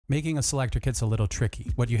Making a selector kit's a little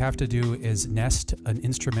tricky. What you have to do is nest an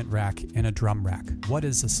instrument rack in a drum rack. What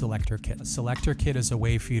is a selector kit? A selector kit is a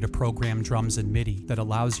way for you to program drums in MIDI that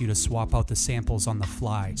allows you to swap out the samples on the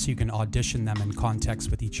fly so you can audition them in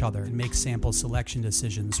context with each other and make sample selection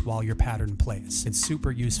decisions while your pattern plays. It's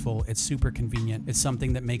super useful, it's super convenient, it's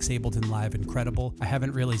something that makes Ableton Live incredible. I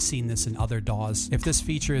haven't really seen this in other DAWs. If this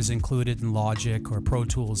feature is included in Logic or Pro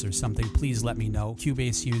Tools or something, please let me know.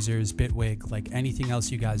 Cubase users, Bitwig, like anything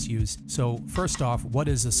else you guys use. So first off, what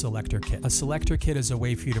is a selector kit? A selector kit is a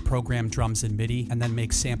way for you to program drums in MIDI and then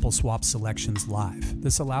make sample swap selections live.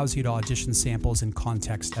 This allows you to audition samples in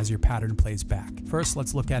context as your pattern plays back. First,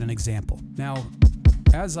 let's look at an example. Now,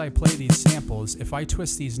 as I play these samples, if I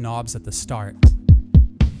twist these knobs at the start,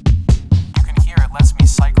 you can hear it lets me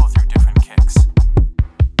cycle through different kicks.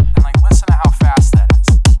 And like, listen to how fast that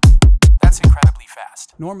is. That's incredibly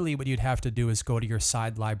fast. Normally what you'd have to do is go to your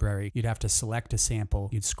side library, you'd have to select a sample,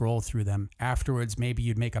 you'd scroll through them. Afterwards, maybe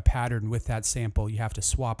you'd make a pattern with that sample, you have to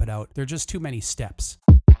swap it out. There are just too many steps.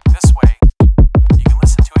 This way, you can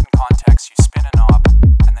listen to it in context, you spin a knob,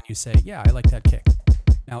 and then you say, yeah, I like that kick.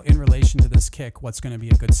 Now in relation to this kick, what's going to be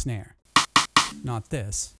a good snare? Not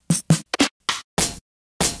this.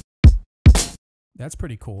 That's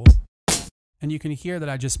pretty cool. And you can hear that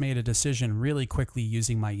I just made a decision really quickly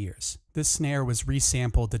using my ears. This snare was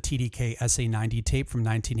resampled the TDK SA90 tape from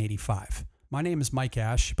 1985. My name is Mike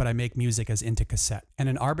Ash, but I make music as into.cassette. And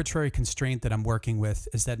an arbitrary constraint that I'm working with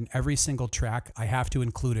is that in every single track, I have to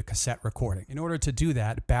include a cassette recording. In order to do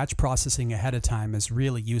that, batch processing ahead of time is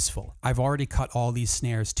really useful. I've already cut all these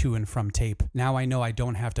snares to and from tape. Now I know I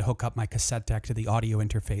don't have to hook up my cassette deck to the audio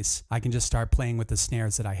interface. I can just start playing with the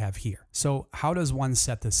snares that I have here. So how does one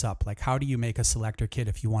set this up? Like, how do you make a selector kit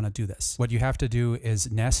if you want to do this? What you have to do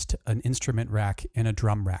is nest an instrument rack in a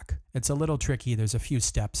drum rack. It's a little tricky, there's a few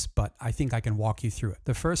steps, but I think I can walk you through it.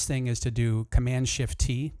 The first thing is to do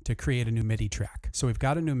Command-Shift-T to create a new MIDI track. So we've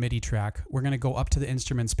got a new MIDI track. We're going to go up to the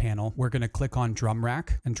Instruments panel. We're going to click on Drum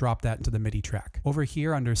Rack and drop that into the MIDI track. Over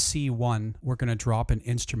here under C1, we're going to drop an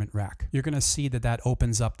instrument rack. You're going to see that that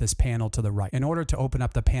opens up this panel to the right. In order to open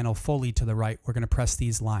up the panel fully to the right, we're going to press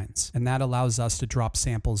these lines, and that allows us to drop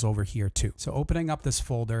samples over here too. So opening up this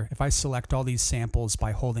folder, if I select all these samples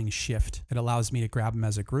by holding Shift, it allows me to grab them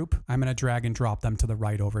as a group. I'm going to drag and drop them to the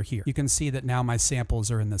right over here. You can see that now my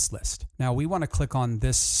samples are in this list. Now we want to click on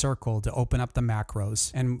this circle to open up the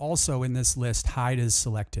macros, and also in this list, hide is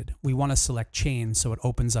selected. We want to select chain so it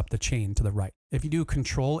opens up the chain to the right. If you do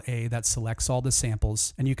Control A, that selects all the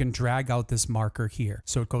samples, and you can drag out this marker here.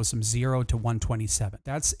 So it goes from 0 to 127.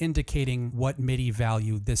 That's indicating what MIDI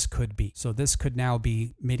value this could be. So this could now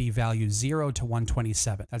be MIDI value 0 to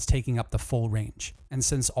 127. That's taking up the full range. And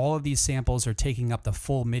since all of these samples are taking up the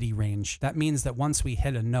full MIDI range, that means that once we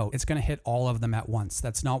hit a note, it's going to hit all of them at once.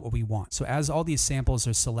 That's not what we want. So as all these samples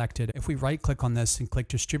are selected, if we right click on this and click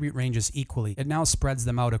Distribute Ranges Equally, it now spreads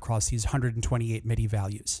them out across these 128 MIDI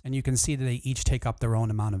values. And you can see that they each take up their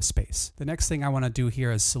own amount of space. The next thing I want to do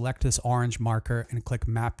here is select this orange marker and click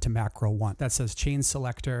Map to Macro 1. That says Chain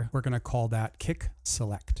Selector. We're going to call that Kick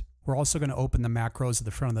Select. We're also going to open the macros at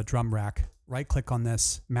the front of the drum rack. Right click on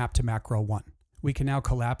this, Map to Macro 1. We can now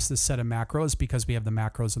collapse this set of macros because we have the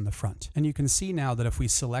macros in the front. And you can see now that if we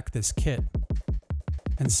select this kit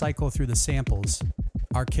and cycle through the samples,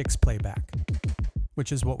 our kicks play back,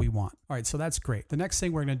 which is what we want. All right, so that's great. The next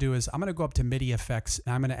thing we're going to do is I'm going to go up to MIDI effects,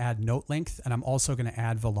 and I'm going to add note length, and I'm also going to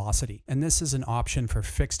add velocity. And this is an option for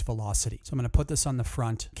fixed velocity. So I'm going to put this on the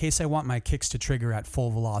front in case I want my kicks to trigger at full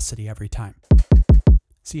velocity every time.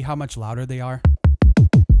 See how much louder they are?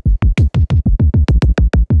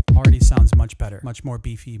 Already sounds much better, much more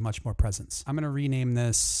beefy, much more presence. I'm going to rename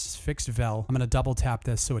this fixed vel. I'm going to double tap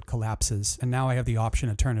this so it collapses. And now I have the option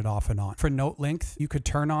to turn it off and on. For note length, you could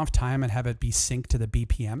turn off time and have it be synced to the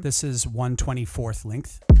BPM. This is 1/24th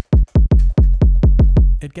length.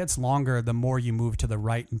 It gets longer the more you move to the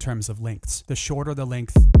right in terms of lengths. The shorter the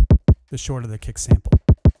length, the shorter the kick sample.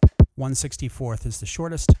 1/64th is the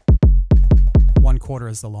shortest. 1/4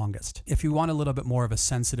 is the longest. If you want a little bit more of a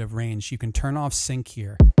sensitive range, you can turn off sync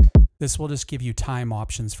here. This will just give you time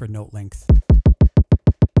options for note length.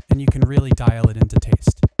 And you can really dial it into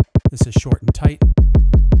taste. This is short and tight.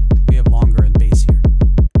 We have longer and bassier.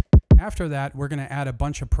 after that, we're going to add a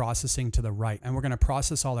bunch of processing to the right, and we're going to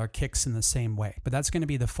process all our kicks in the same way. But that's going to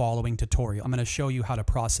be the following tutorial. I'm going to show you how to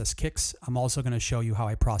process kicks. I'm also going to show you how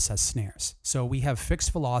I process snares. So we have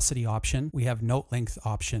fixed velocity option, we have note length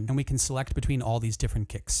option, and we can select between all these different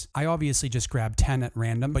kicks. I obviously just grabbed 10 at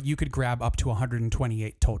random, but you could grab up to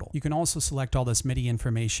 128 total. You can also select all this MIDI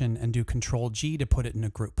information and do Control-G to put it in a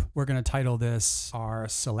group. We're going to title this our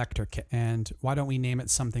Selector Kit. And why don't we name it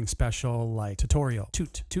something special like tutorial,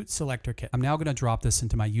 Toot Selector Kit. I'm now going to drop this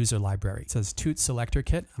into my user library. It says Toot Selector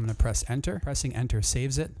Kit. I'm going to press enter. Pressing enter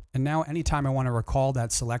saves it. And now anytime I want to recall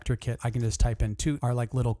that Selector Kit, I can just type in Toot, our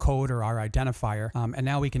like little code or our identifier. And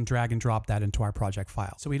now we can drag and drop that into our project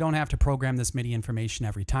file. So we don't have to program this MIDI information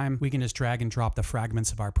every time. We can just drag and drop the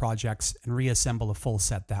fragments of our projects and reassemble a full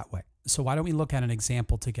set that way. So why don't we look at an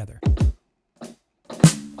example together?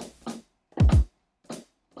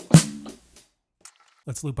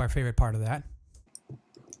 Let's loop our favorite part of that.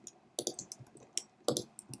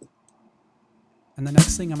 And the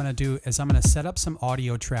next thing I'm going to do is I'm going to set up some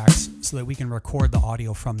audio tracks so that we can record the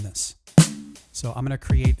audio from this. So I'm going to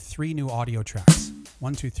create 3 new audio tracks.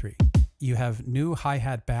 1, 2, 3. You have new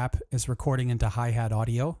hi-hat BAP is recording into hi-hat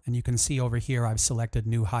audio, and you can see over here I've selected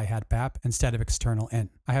new hi-hat BAP instead of external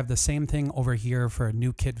in. I have the same thing over here for a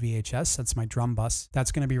new kit VHS, that's my drum bus.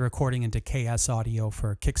 That's going to be recording into KS audio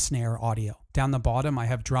for kick snare audio. Down the bottom I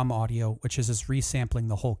have drum audio, which is just resampling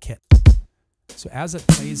the whole kit. So as it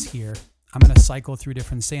plays here, I'm going to cycle through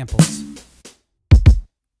different samples.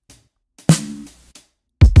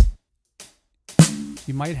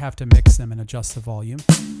 You might have to mix them and adjust the volume.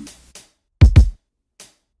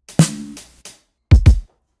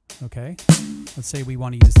 Okay, let's say we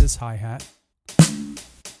want to use this hi-hat.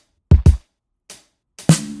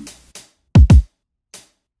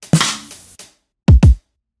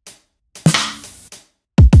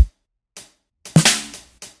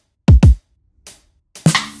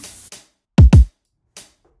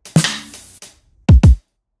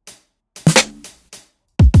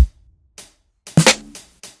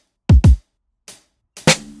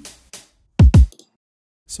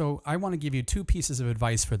 So I want to give you 2 pieces of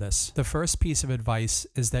advice for this. The first piece of advice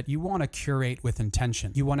is that you want to curate with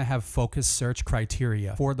intention. You want to have focus search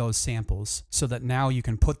criteria for those samples so that now you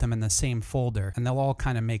can put them in the same folder and they'll all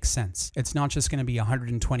kind of make sense. It's not just going to be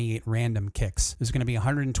 128 random kicks. There's going to be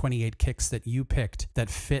 128 kicks that you picked that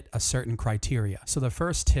fit a certain criteria. So the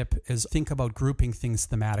first tip is think about grouping things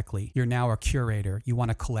thematically. You're now a curator. You want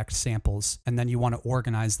to collect samples and then you want to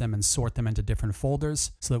organize them and sort them into different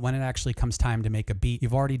folders so that when it actually comes time to make a beat,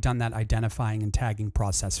 you've already done that identifying and tagging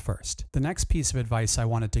process first. The next piece of advice I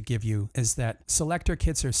wanted to give you is that selector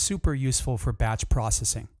kits are super useful for batch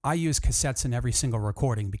processing. I use cassettes in every single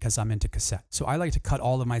recording because I'm into cassette. So I like to cut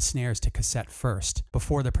all of my snares to cassette first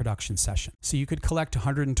before the production session. So you could collect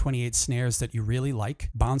 128 snares that you really like,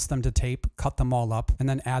 bounce them to tape, cut them all up, and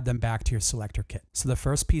then add them back to your selector kit. So the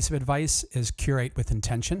first piece of advice is curate with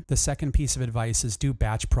intention. The second piece of advice is do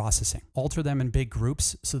batch processing. Alter them in big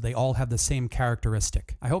groups so they all have the same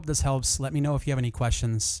characteristic. I hope this helps. Let me know if you have any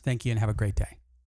questions. Thank you and have a great day.